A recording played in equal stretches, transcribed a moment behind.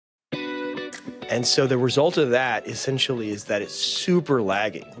And so the result of that essentially is that it's super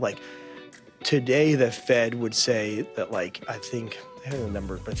lagging. Like today, the Fed would say that, like, I think, I don't know the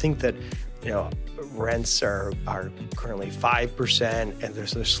number, but I think that, rents are currently 5%, and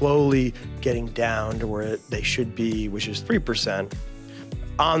they're slowly getting down to where they should be, which is 3%.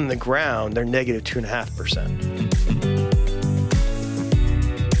 On the ground, they're negative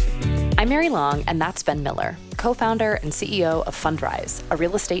 2.5%. I'm Mary Long, and that's Ben Miller, co-founder and CEO of Fundrise, a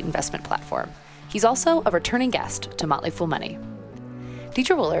real estate investment platform. He's also a returning guest to Motley Fool Money.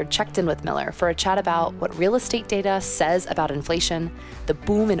 Deidre Woollard checked in with Miller for a chat about what real estate data says about inflation, the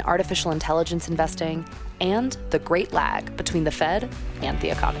boom in artificial intelligence investing, and the great lag between the Fed and the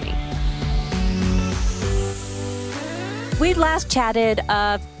economy. We last chatted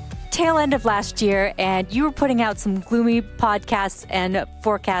tail end of last year, and you were putting out some gloomy podcasts and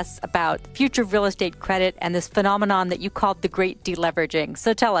forecasts about the future of real estate credit and this phenomenon that you called the great deleveraging.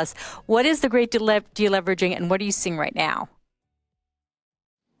 So tell us, what is the great deleveraging, and what are you seeing right now?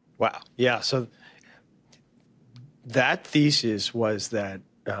 Wow. Yeah. So that thesis was that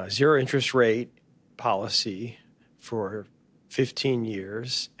zero interest rate policy for 15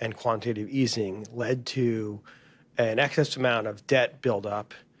 years and quantitative easing led to an excess amount of debt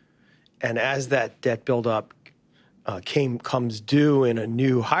buildup. And as that debt buildup comes due in a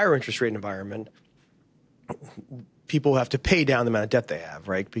new higher interest rate environment, people have to pay down the amount of debt they have,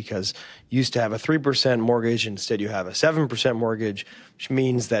 right? Because you used to have a 3% mortgage, instead you have a 7% mortgage, which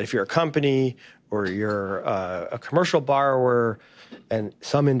means that if you're a company or you're a commercial borrower, and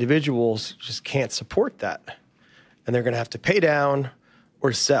some individuals just can't support that, and they're going to have to pay down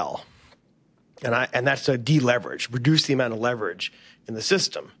or sell. And that's a deleverage, reduce the amount of leverage in the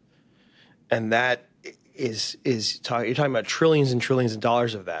system. And that you're talking about trillions and trillions of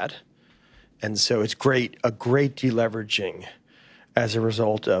dollars of that. And so it's a great deleveraging as a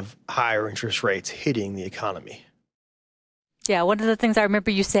result of higher interest rates hitting the economy. Yeah, one of the things I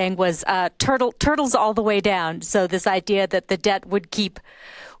remember you saying was turtles all the way down. So this idea that the debt would keep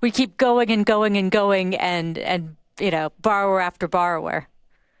going and going and going, and borrower after borrower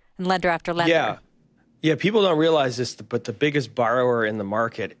and lender after lender. Yeah. People don't realize this, but the biggest borrower in the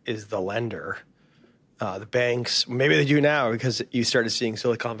market is the lender. The banks, maybe they do now because you started seeing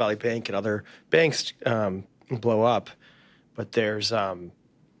Silicon Valley Bank and other banks blow up. But there's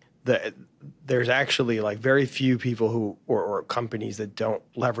actually like very few people who or companies that don't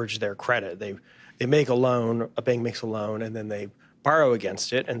leverage their credit. They make a loan, a bank makes a loan, and then they borrow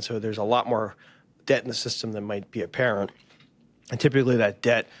against it. And so there's a lot more debt in the system than might be apparent. And typically that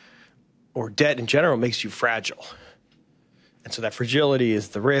debt or debt in general makes you fragile. And so that fragility is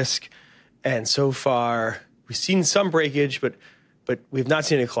the risk. And so far, we've seen some breakage, but we've not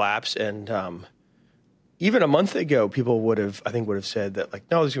seen a collapse. And even a month ago, people would have said that, like,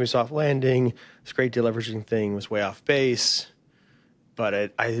 no, there's going to be a soft landing. This great deleveraging thing was way off base.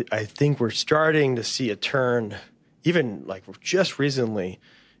 But I think we're starting to see a turn, even like just recently,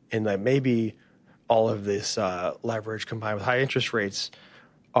 in that maybe all of this leverage combined with high interest rates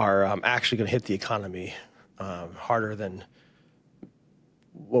are actually going to hit the economy harder than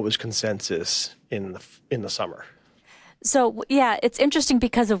what was consensus in the summer. So yeah, it's interesting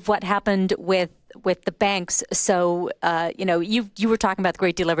because of what happened with the banks. So you were talking about the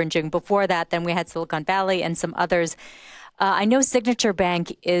great deleveraging before that. Then we had Silicon Valley and some others. I know Signature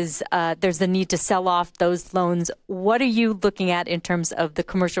Bank is there's the need to sell off those loans. What are you looking at in terms of the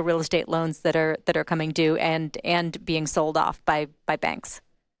commercial real estate loans that are coming due and being sold off by banks?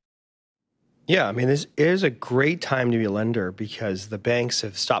 Yeah, I mean, it is a great time to be a lender because the banks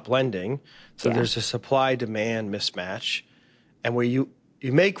have stopped lending. So there's a supply-demand mismatch. And where you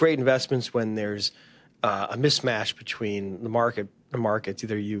make great investments when there's a mismatch between the markets.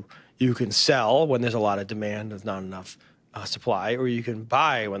 Either you can sell when there's a lot of demand, there's not enough supply, or you can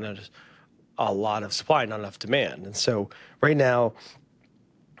buy when there's a lot of supply, not enough demand. And so right now,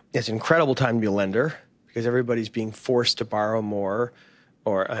 it's an incredible time to be a lender because everybody's being forced to borrow more,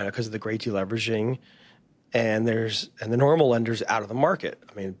 or because of the great deleveraging, and the normal lenders out of the market.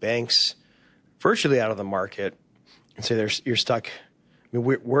 I mean, banks virtually out of the market, and so you're stuck. I mean,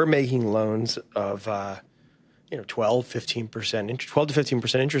 we're making loans of 12 to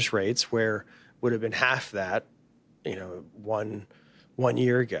 15% interest rates, where would have been half that, one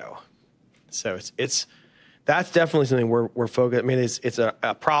year ago. So that's definitely something we're focused. I mean, it's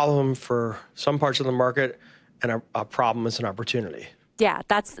a problem for some parts of the market, and a problem is an opportunity. Yeah,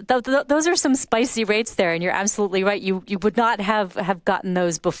 those are some spicy rates there, and you're absolutely right. You would not have gotten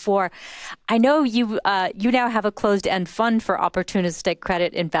those before. I know you now have a closed-end fund for opportunistic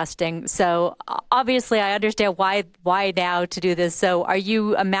credit investing. So obviously, I understand why now to do this. So are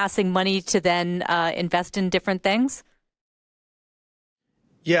you amassing money to then invest in different things?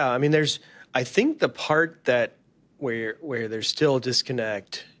 Yeah, I mean, I think the part that where there's still a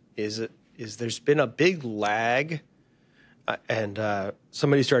disconnect is there's been a big lag. And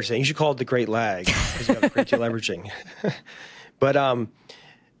somebody started saying, you should call it the great lag because you have great deleveraging. But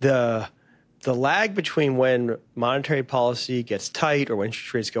the lag between when monetary policy gets tight or when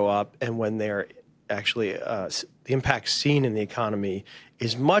interest rates go up and when they're actually the impact seen in the economy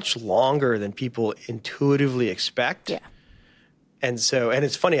is much longer than people intuitively expect. Yeah. And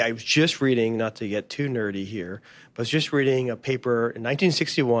it's funny, I was just reading, not to get too nerdy here, but I was just reading a paper in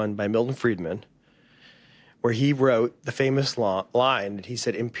 1961 by Milton Friedman, where he wrote the famous line. He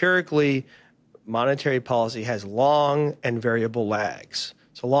said, empirically, monetary policy has long and variable lags.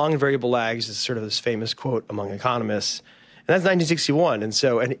 So long and variable lags is sort of this famous quote among economists. And that's 1961.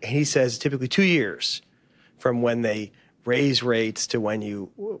 And he says typically 2 years from when they raise rates to when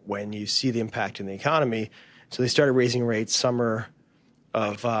you see the impact in the economy. So they started raising rates summer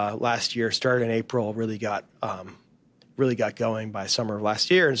of last year, started in April, really got going by summer of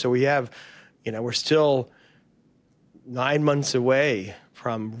last year. And so we have, we're still 9 months away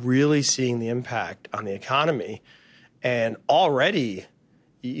from really seeing the impact on the economy. And already,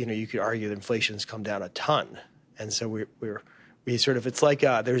 you could argue that inflation's come down a ton. And so we sort of, it's like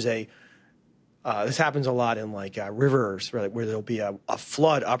there's this happens a lot in like rivers, right, where there'll be a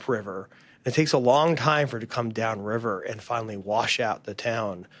flood upriver. It takes a long time for it to come downriver and finally wash out the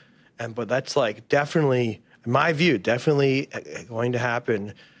town. But that's like definitely, in my view, definitely going to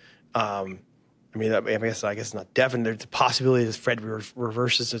happen. I guess not definite. There's a possibility that Fed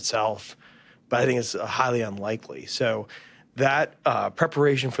reverses itself, but I think it's highly unlikely. So that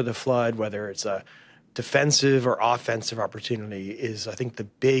preparation for the flood, whether it's a defensive or offensive opportunity, is, I think, the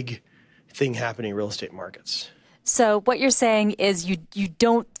big thing happening in real estate markets. So what you're saying is you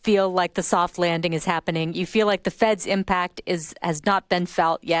don't feel like the soft landing is happening. You feel like the Fed's impact has not been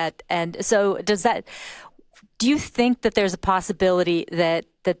felt yet. And so do you think that there's a possibility that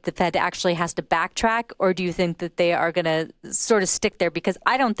the Fed actually has to backtrack, or do you think that they are going to sort of stick there? Because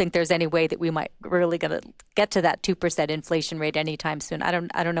I don't think there's any way that we might really going to get to that 2% inflation rate anytime soon. I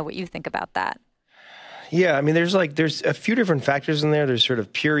don't know what you think about that. Yeah, I mean, there's a few different factors in there. There's sort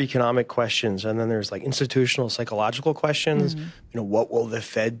of pure economic questions, and then there's like institutional psychological questions. Mm-hmm. What will the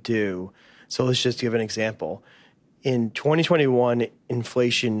Fed do? So let's just give an example. In 2021,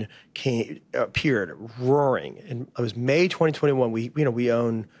 inflation appeared roaring. And it was May 2021. We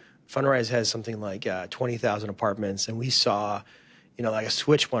own, Fundrise has something like 20,000 apartments, and we saw, like a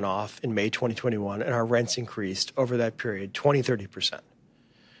switch went off in May 2021, and our rents increased over that period 30%.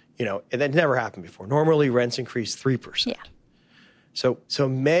 And that never happened before. Normally, rents increase 3%. Yeah. So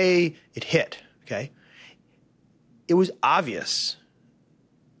May, it hit, okay? It was obvious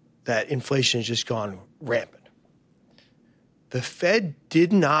that inflation has just gone rampant. The Fed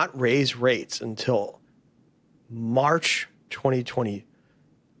did not raise rates until March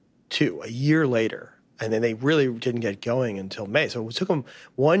 2022, a year later. And then they really didn't get going until May. So it took them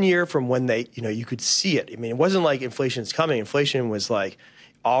 1 year from when they, you could see it. I mean, it wasn't like inflation's coming. Inflation was like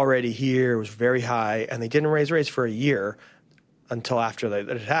already here, it was very high, and they didn't raise rates for a year until after that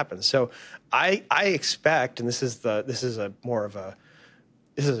it happened. So I expect, and this is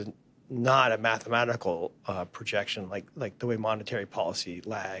not a mathematical projection like the way monetary policy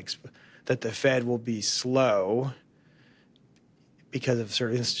lags, that the Fed will be slow because of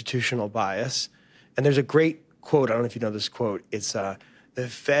sort of institutional bias. And there's a great quote, I don't know if you know this quote, it's the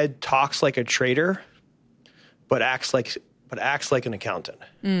Fed talks like a trader, but acts like an accountant.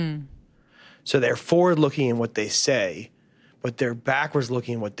 Mm. So they're forward-looking in what they say, but they're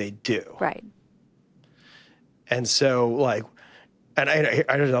backwards-looking in what they do. Right. And so, and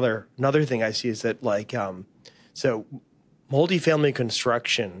another thing I see is that, so multifamily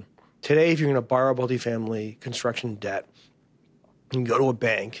construction, today if you're going to borrow multifamily construction debt, you can go to a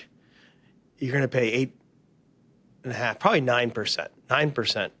bank, you're going to pay 8.5%, probably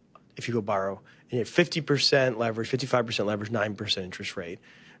 9% if you go borrow. And you have 50% leverage, 55% leverage, 9% interest rate.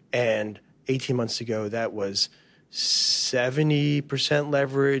 And 18 months ago, that was 70%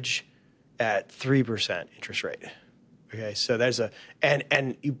 leverage at 3% interest rate. Okay, so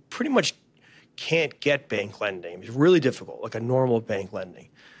and you pretty much can't get bank lending. It's really difficult, like a normal bank lending.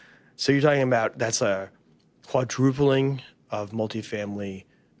 So you're talking about that's a quadrupling of multifamily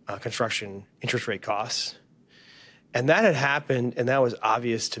construction interest rate costs. And that had happened, and that was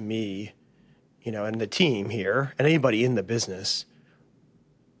obvious to me, and the team here, and anybody in the business,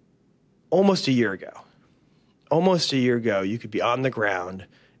 almost a year ago. Almost a year ago, you could be on the ground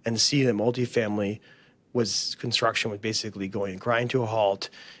and see that multifamily construction was basically going to grind to a halt.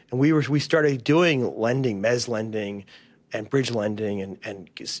 And we started doing lending, mezz lending, and bridge lending, and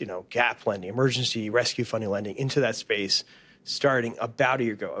gap lending, emergency rescue funding lending into that space, starting about a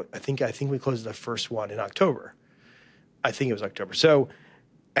year ago. I think we closed the first one in October. I think it was October. So,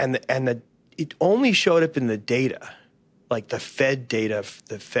 it only showed up in the data, like the Fed data,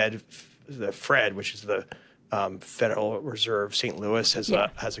 the FRED, which is the Federal Reserve St. Louis has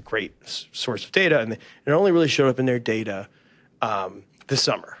a great source of data, and it only really showed up in their data this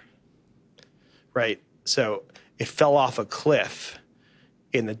summer, right? So it fell off a cliff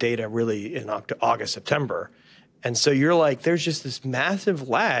in the data really in August, September. And so you're like, there's just this massive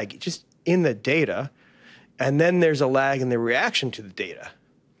lag just in the data, and then there's a lag in the reaction to the data.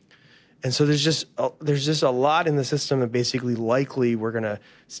 And so there's just a lot in the system that basically likely we're going to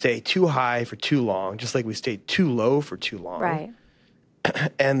stay too high for too long, just like we stayed too low for too long. Right.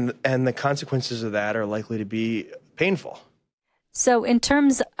 And the consequences of that are likely to be painful. So in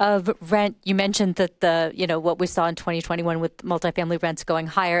terms of rent, you mentioned that what we saw in 2021 with multifamily rents going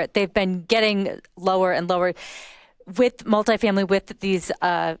higher, they've been getting lower and lower. With multifamily, with these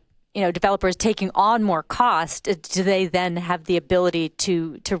developers taking on more cost, do they then have the ability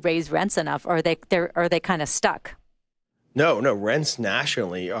to raise rents enough, or are they kind of stuck? No, rents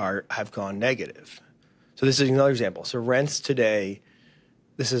nationally have gone negative. So this is another example. So rents today,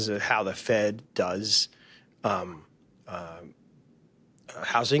 this is how the Fed does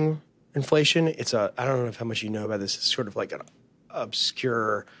housing inflation. I don't know how much you know about this. It's sort of like an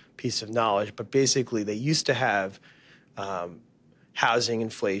obscure piece of knowledge, but basically they used to have housing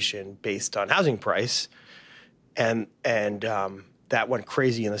inflation based on housing price, and that went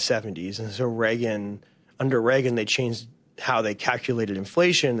crazy in the 70s. And so under Reagan, they changed how they calculated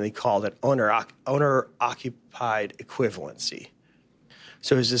inflation. They called it owner-occupied equivalency.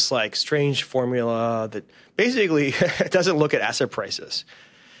 So it's this like strange formula that basically doesn't look at asset prices.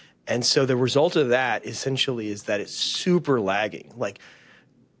 And so the result of that essentially is that it's super lagging. Like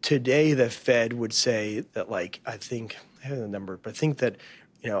today, the Fed would say that, like, I have the number, but I think that,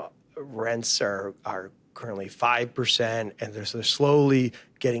 rents are currently 5%, and they're slowly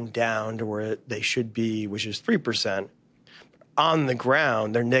getting down to where they should be, which is 3%. On the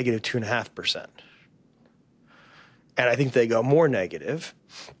ground, they're negative 2.5%. And I think they go more negative.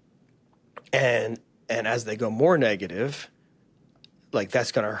 And as they go more negative, like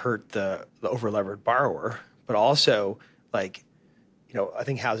that's going to hurt the over-levered borrower. But also, like, I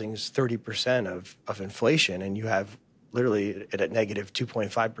think housing is 30% of inflation, and you have literally at negative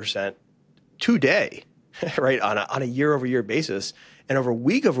 2.5% today, right, on a year-over-year basis. And over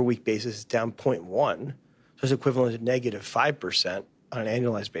week basis, it's down 0.1. So it's equivalent to negative 5% on an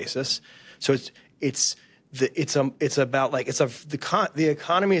annualized basis. So the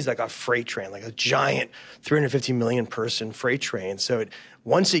economy is like a freight train, like a giant 350 million person freight train. So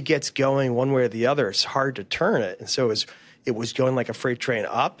once it gets going one way or the other, it's hard to turn it. And so it was going like a freight train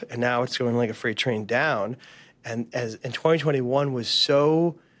up, and now it's going like a freight train down. And as in 2021 was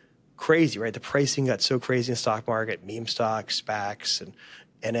so crazy, right? The pricing got so crazy in the stock market, meme stocks, SPACs, and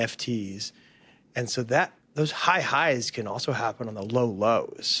NFTs. And so those high highs can also happen on the low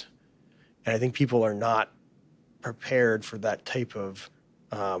lows. And I think people are not prepared for that type of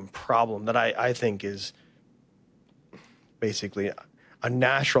problem that I think is basically a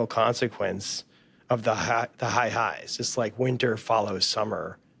natural consequence of the high highs. It's like winter follows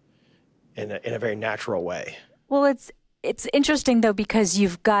summer in a very natural way. Well, it's interesting, though, because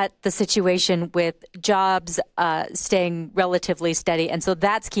you've got the situation with jobs staying relatively steady. And so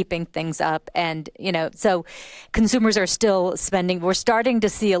that's keeping things up. And, so consumers are still spending. We're starting to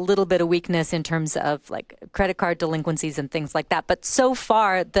see a little bit of weakness in terms of like credit card delinquencies and things like that. But so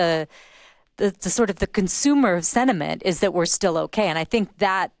far, the sort of the consumer sentiment is that we're still okay. And I think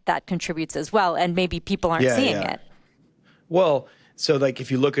that contributes as well. And maybe people aren't seeing it. Well, so like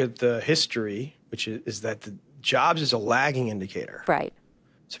if you look at the history, which is that the jobs is a lagging indicator. Right.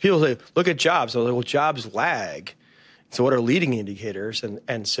 So people say, look at jobs. So, well, jobs lag. So what are leading indicators?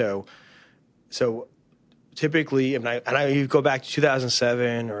 And so typically, you go back to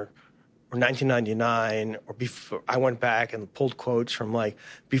 2007 or 1999 or before. I went back and pulled quotes from like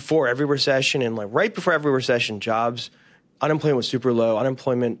before every recession, and like right before every recession, unemployment was super low.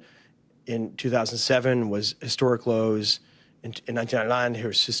 Unemployment in 2007 was historic lows. In 1999, there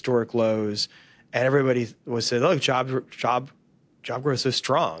was historic lows. And everybody would say, look, job growth is so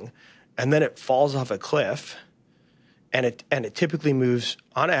strong. And then it falls off a cliff. And it typically moves,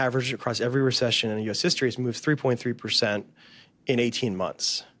 on average, across every recession in U.S. history, it moves 3.3% in 18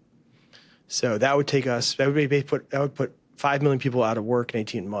 months. So that would put 5 million people out of work in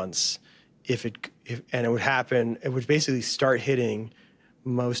 18 months. And it would happen, it would basically start hitting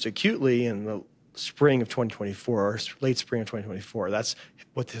most acutely in the spring of 2024, or late spring of 2024. That's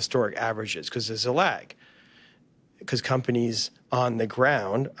what the historic average is, because there's a lag. Because companies on the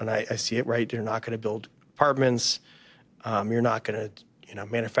ground, and I see it, right, they're not going to build apartments. You're not going to,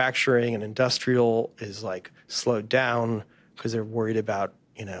 manufacturing and industrial is like slowed down because they're worried about,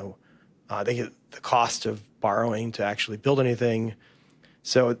 the cost of borrowing to actually build anything.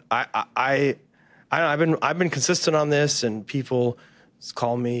 So I've been consistent on this, and people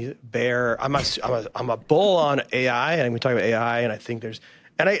call me bear. I'm a bull on AI, and we talk about AI, and I think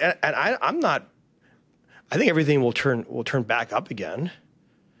I'm not. I think everything will turn back up again.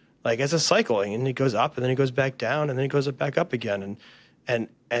 Like as a cycle, and it goes up, and then it goes back down, and then it goes back up again, and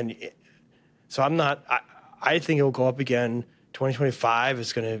so I'm not. I think it will go up again. 2025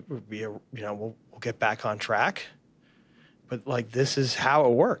 is going to be we'll get back on track, but like this is how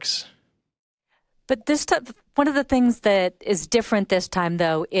it works. But one of the things that is different this time,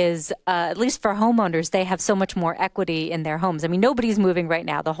 though, is at least for homeowners, they have so much more equity in their homes. I mean, nobody's moving right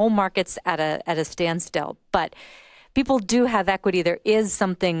now. The home market's at a standstill, but people do have equity. There is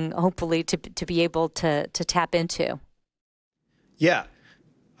something, hopefully, to be able to tap into. Yeah,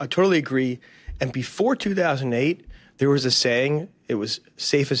 I totally agree. And before 2008, there was a saying, it was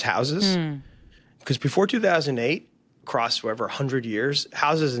safe as houses. Because before 2008, across 100 years,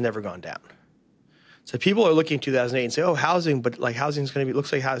 houses have never gone down. So people are looking at 2008 and say, oh, housing, but like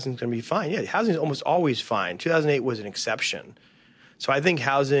looks like housing's going to be fine. Yeah, housing is almost always fine. 2008 was an exception. So I think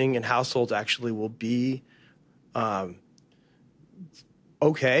housing and households actually will be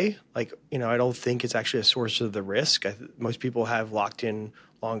okay. Like, I don't think it's actually a source of the risk. Most people have locked in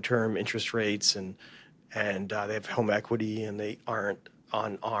long-term interest rates and they have home equity and they aren't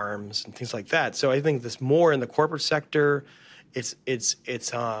on ARMs and things like that. So I think this more in the corporate sector.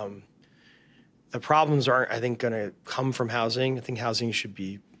 The problems aren't, I think, going to come from housing. I think housing should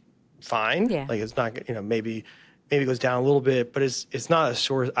be fine. Yeah. Like it's not, maybe it goes down a little bit, but it's not a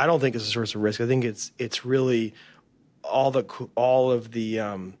source. I don't think it's a source of risk. I think it's really all of the.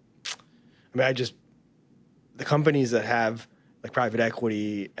 The companies that have like private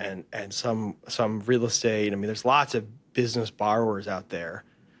equity and some real estate. I mean, there's lots of business borrowers out there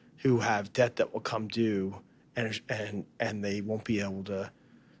who have debt that will come due, and they won't be able to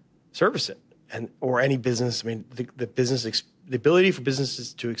service it. Or any business, the ability for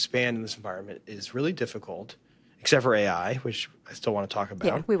businesses to expand in this environment is really difficult, except for AI, which I still want to talk about.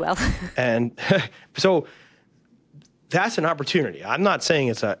 Yeah, we will. And so that's an opportunity. I'm not saying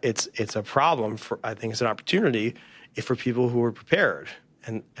it's a problem. I think it's an opportunity for people who are prepared,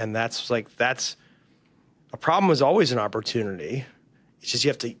 and that's a problem is always an opportunity. It's just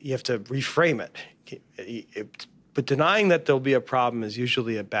you have to reframe it. But denying that there'll be a problem is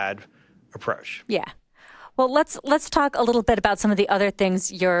usually a bad approach. Yeah. Well, let's talk a little bit about some of the other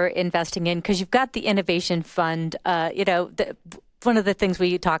things you're investing in, because you've got the innovation fund. One of the things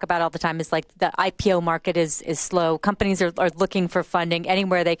we talk about all the time is like the IPO market is slow. Companies are looking for funding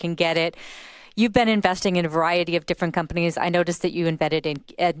anywhere they can get it. You've been investing in a variety of different companies. I noticed that you invested in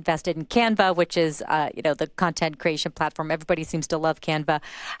Canva, which is the content creation platform. Everybody seems to love Canva.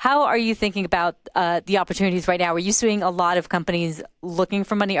 How are you thinking about the opportunities right now? Are you seeing a lot of companies looking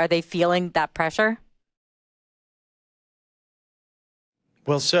for money? Are they feeling that pressure?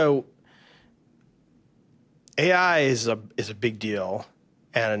 Well, so AI is a big deal,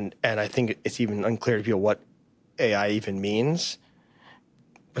 and I think it's even unclear to people what AI even means.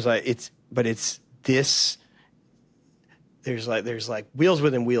 But it's this. There's like wheels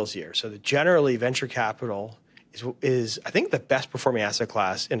within wheels here. So generally, venture capital is I think the best performing asset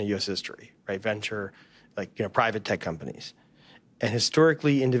class in U.S. history, right? Venture, private tech companies, and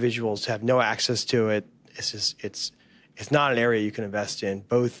historically, individuals have no access to it. It's not an area you can invest in,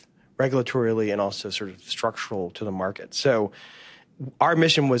 both regulatorily and also sort of structural to the market. So our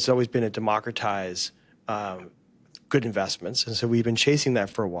mission was always been to democratize good investments, and so we've been chasing that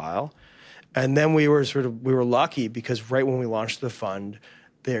for a while. And then we were lucky because right when we launched the fund,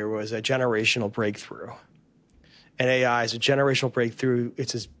 there was a generational breakthrough. And AI is a generational breakthrough.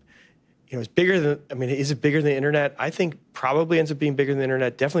 It's bigger than, is it bigger than the internet? I think probably ends up being bigger than the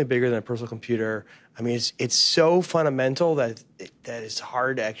internet, definitely bigger than a personal computer. It's so fundamental that it's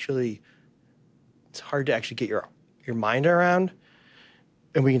hard to actually get your mind around.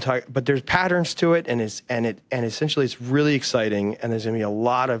 And we can talk, but there's patterns to it, and essentially it's really exciting, and there's going to be a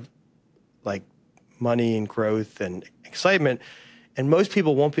lot of money and growth and excitement. And most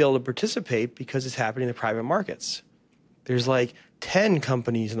people won't be able to participate because it's happening in the private markets. There's like 10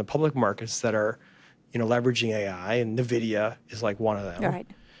 companies in the public markets that are, leveraging AI, and NVDA is like one of them. Right.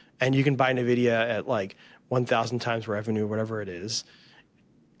 And you can buy NVIDIA at like 1,000 times revenue, whatever it is.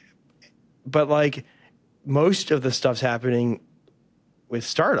 But like most of the stuff's happening with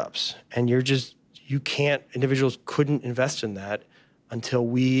startups, and individuals couldn't invest in that until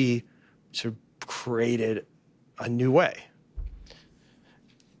we sort of created a new way.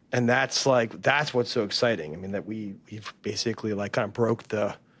 And that's what's so exciting. I mean, that we've basically like kind of broke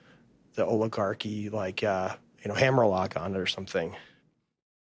the oligarchy, hammerlock on it or something.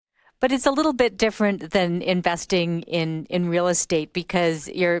 But it's a little bit different than investing in real estate, because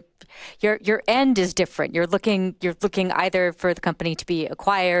your end is different. You're looking either for the company to be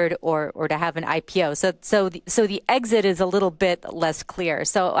acquired or to have an IPO. So the exit is a little bit less clear.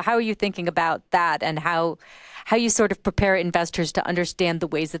 So how are you thinking about that, and how you sort of prepare investors to understand the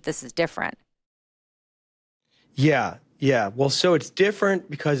ways that this is different? Yeah. Well, so it's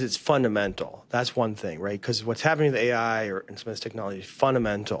different because it's fundamental. That's one thing, right? Because what's happening with AI or in some of this technology is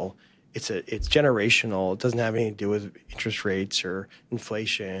fundamental. It's generational. It doesn't have anything to do with interest rates or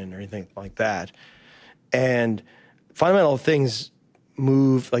inflation or anything like that. And fundamental things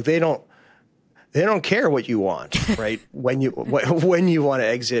move, like they don't care what you want, right? when you want to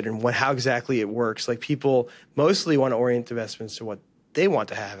exit and how exactly it works. Like people mostly want to orient investments to what they want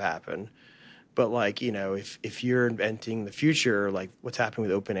to have happen. But if you're inventing the future, like what's happening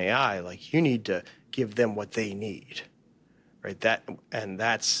with OpenAI, like you need to give them what they need, right?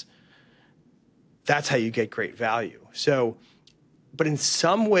 That's how you get great value. So, but in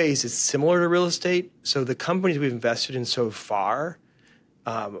some ways it's similar to real estate. So the companies we've invested in so far,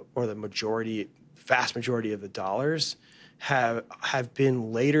 or the vast majority of the dollars have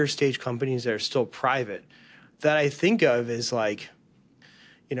been later stage companies that are still private, that I think of as like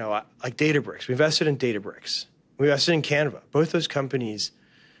Databricks. We invested in Databricks. We invested in Canva. Both those companies,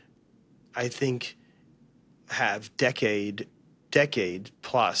 I think, have decade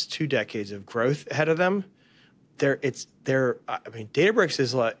plus 2 decades of growth ahead of them. Databricks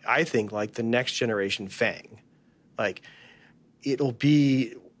is I think like the next generation FANG. Like it'll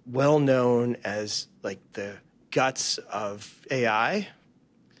be well known as like the guts of AI,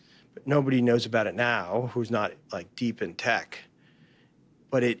 but nobody knows about it now who's not like deep in tech.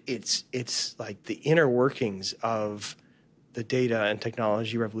 But it's like the inner workings of the data and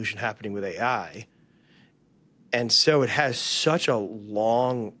technology revolution happening with AI. And so it has such a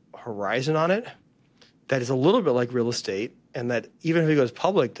long horizon on it that is a little bit like real estate, and that even if it goes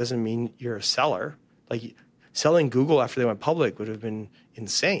public doesn't mean you're a seller. Like selling Google after they went public would have been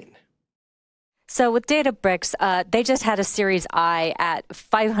insane. So with Databricks, they just had a Series I at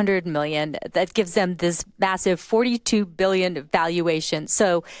 $500 million. That gives them this massive $42 billion valuation.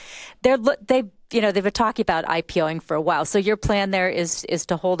 So they've been talking about IPOing for a while. So your plan there is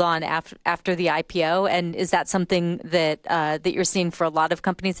to hold on after the IPO, and is that something that you're seeing for a lot of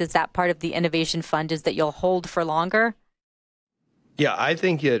companies? Is that part of the innovation fund? Is that you'll hold for longer? Yeah, I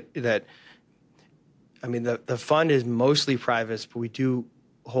think the fund is mostly privates, but we do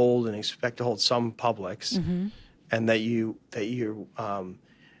hold and expect to hold some publics, mm-hmm. and the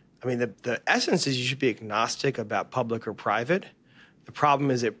essence is you should be agnostic about public or private. The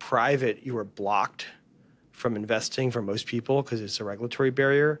problem is at private, you are blocked from investing for most people because it's a regulatory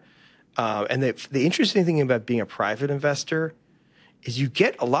barrier. And the interesting thing about being a private investor is you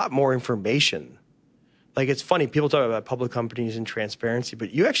get a lot more information. Like it's funny, people talk about public companies and transparency, but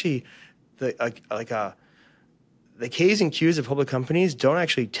you actually, the K's and Q's of public companies don't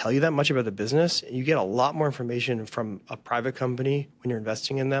actually tell you that much about the business. You get a lot more information from a private company when you're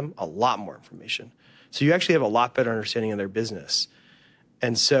investing in them, a lot more information. So you actually have a lot better understanding of their business.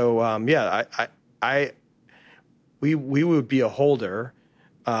 And so, we would be a holder.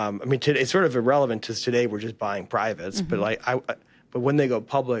 Today, it's sort of irrelevant to today. We're just buying privates, mm-hmm. But when they go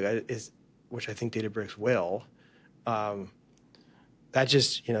public, which I think Databricks will, that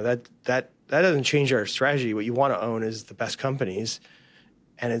just that doesn't change our strategy. What you want to own is the best companies,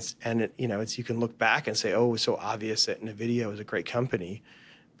 it's you can look back and say, oh, it was so obvious that NVIDIA was a great company,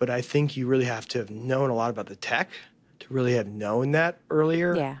 but I think you really have to have known a lot about the tech to really have known that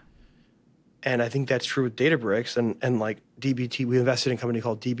earlier. Yeah. And I think that's true with Databricks and like DBT. We invested in a company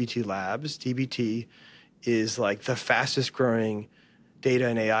called DBT Labs. DBT is like the fastest growing data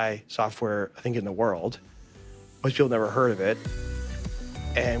and AI software, I think, in the world. Most people never heard of it.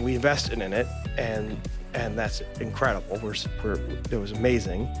 And we invested in it, and that's incredible. It was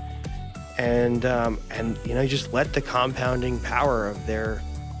amazing. And you just let the compounding power of their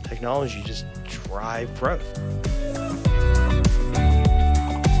technology just drive growth.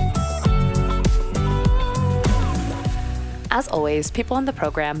 As always, people on the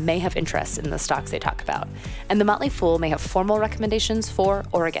program may have interest in the stocks they talk about, and the Motley Fool may have formal recommendations for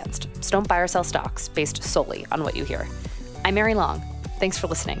or against. So don't buy or sell stocks based solely on what you hear. I'm Mary Long. Thanks for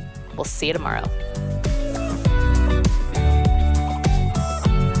listening. We'll see you tomorrow.